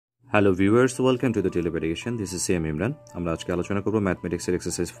Hello viewers, welcome to the Television. This is Sam Imran. আমরা আজকে আলোচনা করব ম্যাথমেটিক্স এর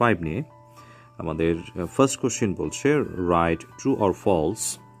এক্সারসাইজ 5 নিয়ে। আমাদের ফার্স্ট কোশ্চেন বলছে right true or false.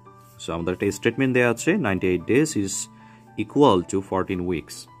 So আমাদের একটা স্টেটমেন্ট দেয়া আছে 98 days is equal to 14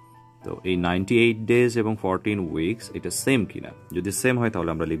 weeks. তো এই 98 days এবং 14 weeks এটা সেম কিনা। যদি সেম হয় তাহলে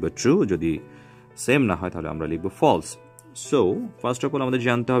আমরা লিখব ট্রু, যদি সেম না হয় তাহলে আমরা লিখব false. So first of all আমাদের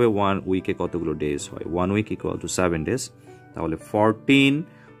জানতে হবে 1 উইকে কতগুলো ডেজ হয়। 1 উইক ইকুয়াল টু 7 days। তাহলে 14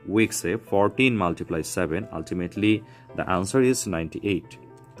 weeks 14 multiplies 7, ultimately the answer is 98.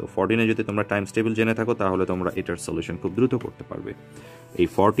 তো 14 এ যদি তোমরা টাইমস টেবিল জেনে থাকো তাহলে তোমরা এটার সলিউশন খুব দ্রুত করতে পারবে। এই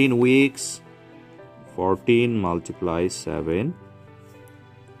 14 weeks 14 multiplies 7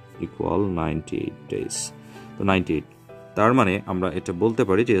 equal 98 days। তো 98, তার মানে আমরা এটা বলতে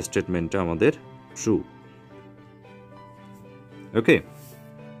পারি যে স্টেটমেন্টটা আমাদের ট্রু। ওকে,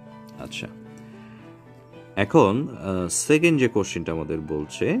 আচ্ছা, এখন সেকেন্ড যে কোশ্চেনটা আমাদের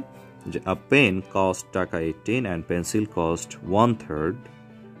বলছে যে আ পেন কস্ট টাকা 18 and pencil cost 1/3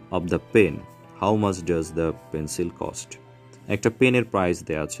 of the pen, how much does the pencil cost? একটা পেনের প্রাইস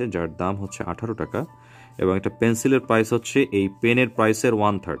দেয়া আছে যার দাম হচ্ছে 18 টাকা এবং একটা পেন্সিলের প্রাইস হচ্ছে এই পেনের প্রাইসের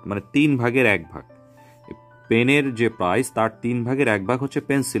 1/3, মানে 3 ভাগের 1 ভাগ। পেনের যে প্রাইস তার 3 ভাগের 1 ভাগ হচ্ছে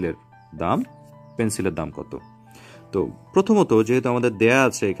পেন্সিলের দাম। পেন্সিলের দাম কত? তো প্রথমত যেহেতু আমাদের দেয়া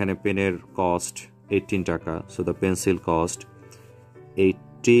আছে এখানে পেনের কস্ট 18 টাকা, সো দ্য পেন্সিল কস্ট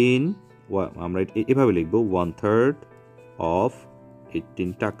 18, আমরা এভাবে লিখবো 1/3 অফ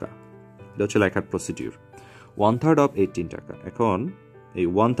 18 টাকা। এটা হচ্ছে লেখার প্রসিডিউর, 1/3 অফ 18 টাকা। এখন এই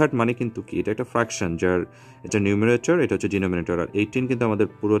 1/3 মানে কিন্তু কি, এটা একটা ফ্র্যাকশন যার এটা নিউমারেটর, এটা হচ্ছে ডিনোমিনেটর, আর 18 কিন্তু আমাদের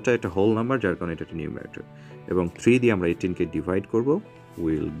পুরোটা একটা হোল নাম্বার যার কারণে এটা নিউমারেটর, এবং 3 দিয়ে আমরা 18কে ডিভাইড করব,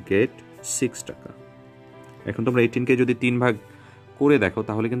 উইল গেট 6 টাকা। এখন তোমরা 18কে যদি 3 ভাগ করে দেখো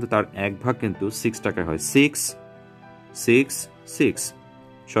তাহলে কিন্তু তার 1 ভাগ কিন্তু 6 টাকা হয়। 6 6 6,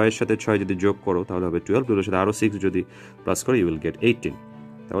 6 এর সাথে 6 যদি যোগ করো তাহলে হবে 12, 12 এর সাথে আরো 6 যদি প্লাস করো ইউ উইল গেট 18।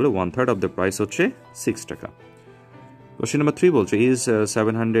 তাহলে 1/3 অফ দ্য প্রাইস হচ্ছে 6 টাকা। কোশ্চেন নাম্বার 3 বলছে is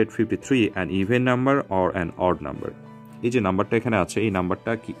 753 an even number or an odd number? এই যে নাম্বারটা এখানে আছে এই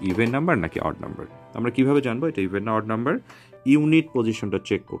নাম্বারটা কি ইভেন নাম্বার নাকি অড নাম্বার? আমরা কিভাবে জানবো এটা ইভেন না অড নাম্বার? ইউনিট পজিশনটা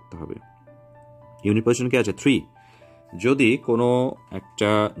চেক করতে হবে। ইউনিট পজিশন কি আছে? 3। যদি কোনো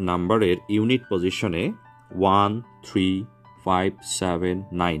একটা নাম্বারের ইউনিট পজিশনে 1, 3, 5, 7,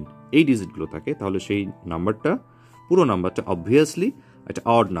 9 এই ডিজিটগুলো থাকে তাহলে সেই নাম্বারটা, পুরো নাম্বারটা অবভিয়াসলি একটা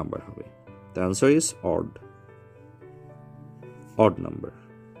অড নাম্বার হবে। The answer is odd number.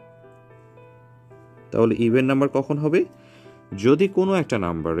 তাহলে ইভেন নাম্বার কখন হবে? যদি কোনো একটা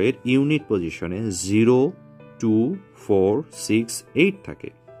নাম্বারের ইউনিট পজিশনে 0, 2, 4, 6, 8 থাকে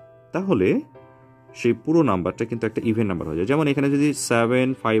তাহলে সেই পুরো নাম্বারটা কিন্তু একটা ইভেন নাম্বার হয়ে যায়। যেমন এখানে যদি 7,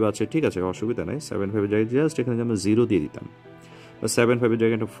 5 আছে, ঠিক আছে, অসুবিধা নাই, 7, 5 এর জায়গায় জাস্ট এখানে আমরা 0 দিয়ে দিতাম, বা 7, 5 এর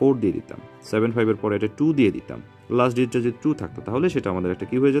জায়গায় একটা 4 দিয়ে দিতাম, 7, 5 এর পরে একটা 2 দিয়ে দিতাম, লাস্ট ডিজিটটা যদি 2 থাকতো তাহলে সেটা আমাদের একটা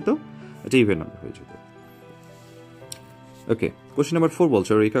কি হয়ে যেত? একটা ইভেন নাম্বার হয়ে যেত। ওকে, কোশ্চেন নাম্বার 4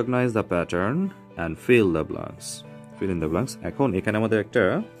 বলছে recognise the pattern and feel the blanks. Fill in the blanks. এখন এখানে আমাদের একটা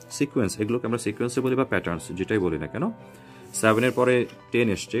সিকোয়েন্স, এগুলোকে আমরা সিকোয়েন্সে বলি বা প্যাটার্নস যেটাই বলি না কেন। 7 এর পরে 10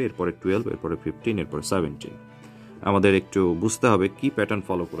 এসছে, এরপরে 12, এরপরে 15, এরপরে 17। আমাদের একটু বুঝতে হবে কি প্যাটার্ন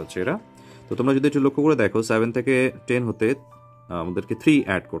ফলো করেছে এরা। তো তোমরা যদি একটু লক্ষ্য করে দেখো 7 থেকে 10 হতে আমাদেরকে 3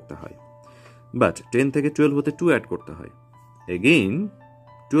 অ্যাড করতে হয়, বাট 10 থেকে 12 হতে 2 অ্যাড করতে হয়। এগেইন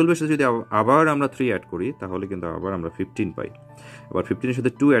 12 এর সাথে যদি আবার আমরা 3 অ্যাড করি তাহলে কিন্তু আবার আমরা 15 পাই, আবার 15 এর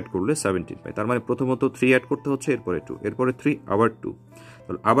সাথে 2 অ্যাড করলে 17 পাই। তার মানে প্রথমত 3 অ্যাড করতে হচ্ছে, এরপরে 2, এরপরে 3, আবার 2,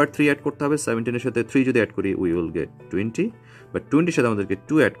 আবার 3 অ্যাড করতে হবে। 17 এর সাথে 3 যদি অ্যাড করি উই উইল গেট 20, বাট 20 এর সাথে আমাদেরকে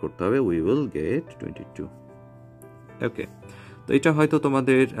 2 অ্যাড করতে হবে, উই উইল গেট 22। ওকে, তো এটা হয়তো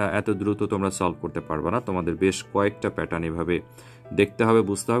তোমাদের এত দ্রুত তোমরা সলভ করতে পারবে না, তোমাদের বেশ কয়েকটা প্যাটার্ন এভাবে দেখতে হবে,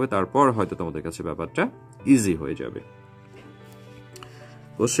 বুঝতে হবে, তারপর হয়তো তোমাদের কাছে ব্যাপারটা ইজি হয়ে যাবে।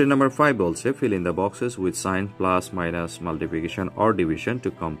 কোশ্চেন নাম্বার 5 বলছে fill in the boxes with sign, plus, minus, multiplication or division to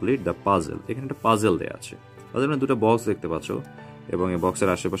complete the puzzle. এখানে একটা পাজল দেওয়া আছে, পাজলের দুটো বক্স দেখতে পাচ্ছ এবং এই বক্সের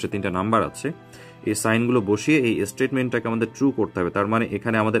আশেপাশে 3টা নাম্বার আছে। এই সাইনগুলো বসিয়ে এই স্টেটমেন্টটাকে আমাদের ট্রু করতে হবে। তার মানে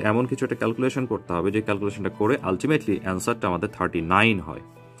এখানে আমাদের এমন কিছু একটা ক্যালকুলেশন করতে হবে যে ক্যালকুলেশনটা করে আলটিমেটলি অ্যান্সারটা আমাদের 39 হয়।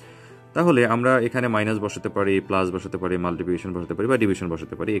 তাহলে আমরা এখানে মাইনাস বসাতে পারি, প্লাস বসাতে পারি, মাল্টিপ্লিকেশন বসাতে পারি বা ডিভিশন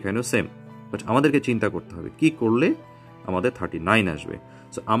বসাতে পারি, এখানেও সেম। বাট আমাদেরকে চিন্তা করতে হবে কি করলে আমাদের 39 আসবে।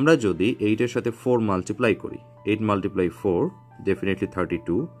 সো আমরা যদি 8 এর সাথে 4 মাল্টিপ্লাই করি, 8 মাল্টিপ্লাই 4 ডেফিনেটলি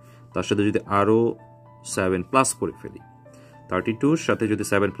 32, তার সাথে যদি আরও 7 প্লাস করে ফেলি, 32 এর সাথে যদি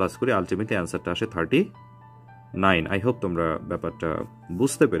 7 প্লাস করি আলটিমেটলি অ্যান্সারটা আসে 39। আই হোপ তোমরা ব্যাপারটা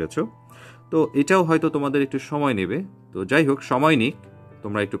বুঝতে পেরেছো। তো এটাও হয়তো তোমাদের একটু সময় নেবে, তো যাই হোক সময় নিক,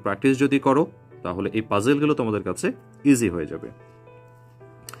 তোমরা একটু প্র্যাকটিস যদি করো তাহলে এই পাজলগুলো তোমাদের কাছে ইজি হয়ে যাবে।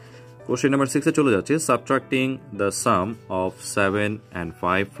 কোশ্চেন নাম্বার 6 এ চলে যাচ্ছে সাবট্রাক্টিং the some of 7 and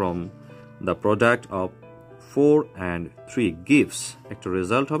 5 from the product of 4 and 3 gives একটা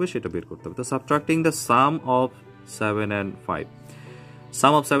রেজাল্ট হবে, সেটা বের করতে হবে। তো সাবট্রাক্টিং the some of 7 and 5,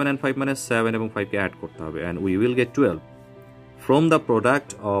 some of 7 and 5 মানে 7 এবং 5 কে অ্যাড করতে হবে, and we will get 12 from the product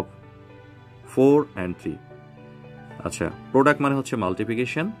of 4 and 3। আচ্ছা, প্রোডাক্ট মানে হচ্ছে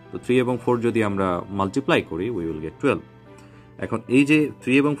মাল্টিপ্লিকেশন, তো 3 এবং 4 যদি আমরা মাল্টিপ্লাই করি we will get 12। এখন এই যে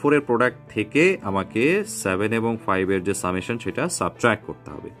 3 এবং 4 এর প্রোডাক্ট থেকে আমাকে 7 এবং 5 এর যে সামেশন সেটা সাবট্রাক্ট করতে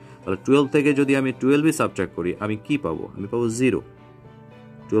হবে। তাহলে 12 থেকে যদি আমি 12ই সাবট্রাক্ট করি আমি কি পাবো? আমি পাবো 0।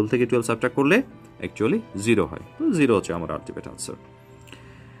 12 থেকে 12 সাবট্রাক্ট করলে অ্যাকচুয়ালি 0 হয়, তো 0 হচ্ছে আমার আলটিমেট আনসার।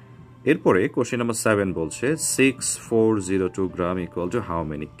 এরপরে কোশ্চেন নাম্বার 7 বলছে 6402 গ্রাম equal to how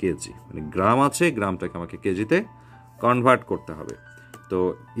many KG, মানে গ্রাম আছে, গ্রামটাকে আমাকে কেজিতে কনভার্ট করতে হবে। তো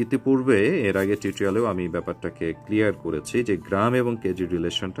ইতিপূর্বে এর আগে টিউটোরিয়ালেও আমি ব্যাপারটাকে ক্লিয়ার করেছি যে গ্রাম এবং কেজির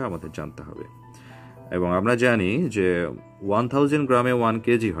রিলেশনটা আমাদের জানতে হবে, এবং আমরা জানি যে 1000 গ্রামে 1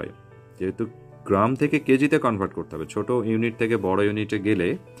 কেজি হয়, যেহেতু গ্রাম থেকে কেজিতে কনভার্ট করতে হবে, ছোট ইউনিট থেকে বড় ইউনিটে গেলে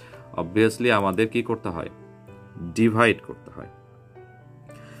অবভিয়াসলি আমাদের কি করতে হয়? ডিভাইড করতে হয়।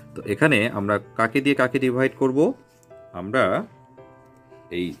 তো এখানে আমরা কাকে দিয়ে কাকে ডিভাইড করব? আমরা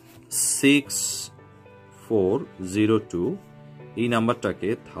এই 6402 এই নাম্বারটাকে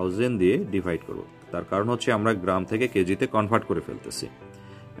 1000 দিয়ে ডিভাইড করব। তার কারণ হচ্ছে আমরা গ্রাম থেকে কেজিতে কনভার্ট করে ফেলতেছি।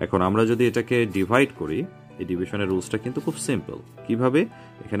 এখন আমরা যদি এটাকে ডিভাইড করি, এই ডিভিশনের রুলসটা কিন্তু খুব সিম্পল। কিভাবে?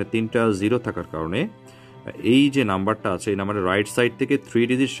 এখানে 3টা 0 থাকার কারণে এই যে নাম্বারটা আছে এই নাম্বারের রাইট সাইড থেকে 3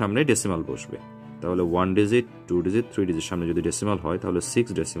 ডিজিট সামনে ডেসিমাল বসবে। তাহলে 1 ডিজিট, 2 ডিজিট, 3 ডিজিট সামনে যদি ডেসিমাল হয় তাহলে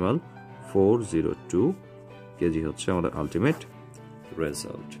 6.402 কেজি হচ্ছে আমাদের আলটিমেট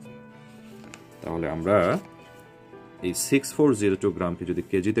রেজাল্ট। তাহলে আমরা এই 6402 গ্রামকে যদি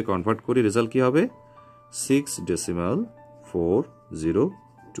কেজিতে কনভার্ট করি রেজাল্ট কি হবে?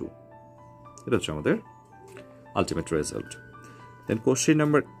 6.402। এটা হচ্ছে আমাদের ultimate result. Then question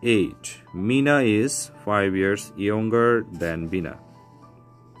number 8. Meena is 5 years younger than Bina.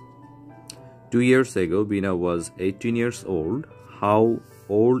 2 years ago, Bina was 18 years old. How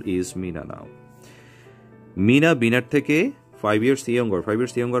old is Meena now? Meena বিনার থেকে 5 years younger. 5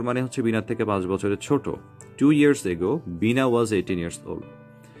 years younger মানে হচ্ছে বিনার থেকে 5 বছরের ছোট। 2 years ago, Bina was 18 years old.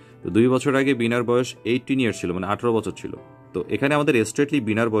 তো 2 বছর আগে বিনার বয়স 18 years ছিল, মানে 18 বছর ছিল। তো এখানে আমাদের স্ট্রেটলি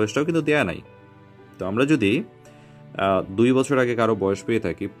বিনার বয়সটাও কিন্তু দেয়া নাই। তো আমরা যদি 2 বছর আগে কারো বয়স পেয়ে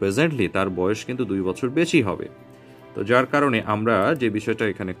থাকি, প্রেজেন্টলি তার বয়স কিন্তু 2 বছর বেশি হবে। তো যার কারণে আমরা যে বিষয়টা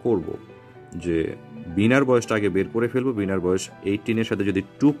এখানে করব যে বিনার বয়সটা আগে বের করে ফেলবো। বিনার বয়স 18 এর সাথে যদি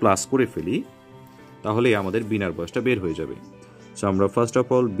 2 প্লাস করে ফেলি তাহলে আমাদের বিনার বয়সটা বের হয়ে যাবে। সো আমরা ফার্স্ট অফ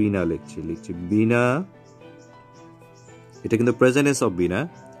অল বিনা লিখছি বিনা, এটা কিন্তু present of Veena,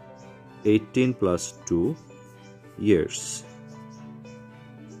 18 plus 2 years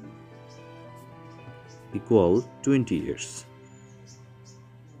equal 20 years।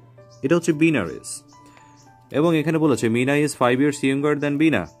 এটা হচ্ছে বিনার এজ, এবং এখানে বলেছে Mina is 5 years younger than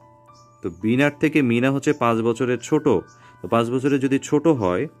বিনা। তো বিনার থেকে মিনা হচ্ছে 5 বছরের ছোট। তো 5 বছরের যদি ছোট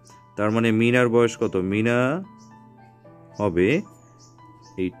হয় তার মানে মিনার বয়স কত? মিনা হবে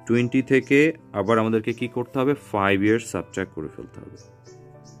এই 20 থেকে আবার আমাদেরকে কি করতে হবে? 5 years সাবট্রাক্ট করে ফেলতে হবে,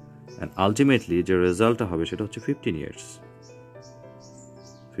 এন্ড আলটিমেটলি যে রেজাল্টটা হবে সেটা হচ্ছে 15 years।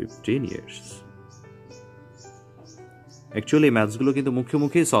 15 years। অ্যাকচুয়ালি ম্যাথসগুলো কিন্তু মুখে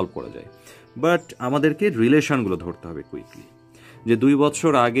মুখেই সলভ করা যায়, বাট আমাদেরকে রিলেশনগুলো ধরতে হবে কুইকলি। যে 2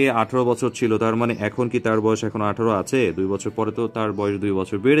 বছর আগে 18 বছর ছিল, তার মানে এখন কি তার বয়স এখন 18 আছে? 2 বছর পরে তো তার বয়স 2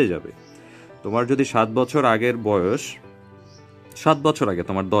 বছর বেড়ে যাবে। তোমার যদি 7 বছর আগের বয়স, 7 বছর আগে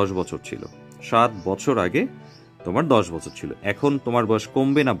তোমার 10 বছর ছিল, 7 বছর আগে তোমার 10 বছর ছিল, এখন তোমার বয়স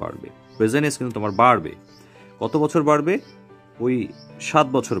কমবে না বাড়বে? প্রেজেন্ট এজ কিন্তু তোমার বাড়বে। কত বছর বাড়বে? ওই 7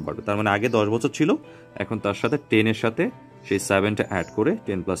 বছর বাড়বে। তার মানে আগে 10 বছর ছিল, এখন তার সাথে 10 এর সাথে সেই 7টা অ্যাড করে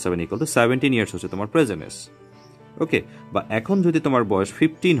 10 + 7 = 17 ইয়ার্স হচ্ছে তোমার প্রেজেন্ট এজ। ওকে, বা এখন যদি তোমার বয়স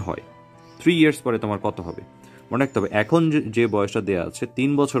 15 হয়, 3 ইয়ার্স পরে তোমার কত হবে? মনে রাখতে হবে এখন যে বয়সটা দেওয়া আছে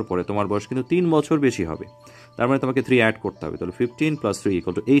 3 বছর পরে তোমার বয়স কিন্তু 3 বছর বেশি হবে। তার মানে তোমাকে 3 অ্যাড করতে হবে, তাহলে 15 + 3 =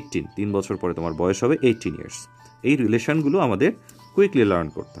 18। 3 বছর পরে তোমার বয়স হবে 18 ইয়ার্স। এই রিলেশনগুলো আমাদের কুইকলি লার্ন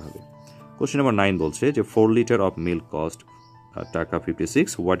করতে হবে। কোশ্চেন নাম্বার 9 বলছে যে 4 লিটার অফ মিল্ক কস্ট টাকা 56,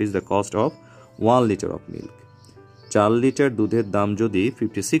 what is the cost of 1 litre of milk? 4 litre দুধের দাম যদি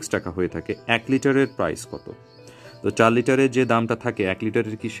 56 টাকা হয়ে থাকে, 1 লিটারের প্রাইস কত? তো 4 লিটারের যে দামটা থাকে 1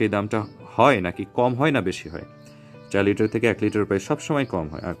 লিটারের কি সেই দামটা হয় নাকি কম হয় না বেশি হয়? 4 লিটার থেকে 1 লিটারের প্রাইস সবসময় কম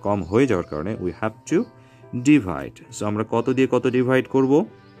হয়, আর কম হয়ে যাওয়ার কারণে we have to divide. So আমরা কত দিয়ে কত ডিভাইড করব?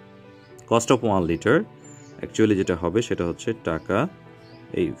 কস্ট অফ 1 লিটার অ্যাকচুয়ালি যেটা হবে সেটা হচ্ছে টাকা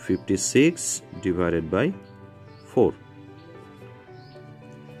এই 56 / 4।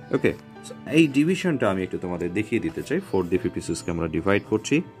 ওকে, এই ডিভিশনটা আমি একটু তোমাদের দেখিয়ে দিতে চাই। 4 দিয়ে 56 কে আমরা ডিভাইড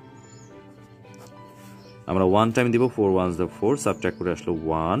করছি, আমরা 1 টাইম দিব, 4 ones the 4, সাবট্রাক্ট করে আসলো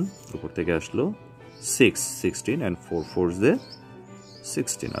 1, উপর থেকে আসলো 6, 16 and 4 4s the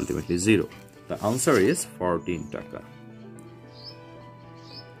 16, ultimately 0. The answer is 14 টাকা।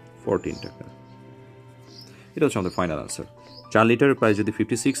 14 টাকা, এটা হচ্ছে আমাদের ফাইনাল আনসার। 4 লিটারের প্রাইস যদি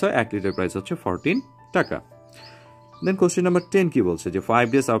 56 হয়, 1 লিটারের প্রাইস হচ্ছে 14 টাকা। দেন কোশ্চেন নাম্বার 10 কি বলছে যে 5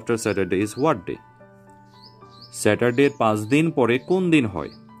 days after Saturday is what day? স্যাটারডের 5 দিন পরে কোন দিন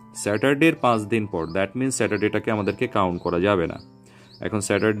হয়? স্যাটারডের 5 দিন পর, দ্যাট মিনস স্যাটারডেটাকে আমাদেরকে কাউন্ট করা যাবে না। এখন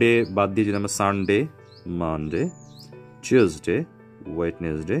স্যাটারডে বাদ দিয়ে যদি আমরা Sunday, Monday, Tuesday,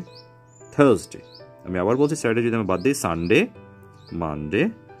 Wednesday, Thursday, আমি আবার বলছি স্যাটারডে যদি আমরা বাদ দিই Sunday, Monday,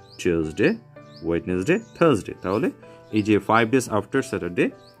 Tuesday, Wednesday, Thursday, তাহলে এই যে 5 days after Saturday,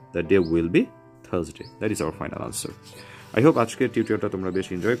 the day will be Thursday. That is our final answer. I hope আজকের টিউটোরিয়ালটা তোমরা বেশ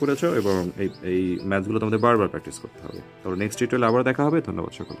এনজয় করেছো এবং এই ম্যাথগুলো তোমাদের বারবার প্র্যাকটিস করতে হবে। তাহলে নেক্সট টিউটোরিয়ালে আবার দেখা হবে।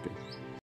 ধন্যবাদ সকলকে।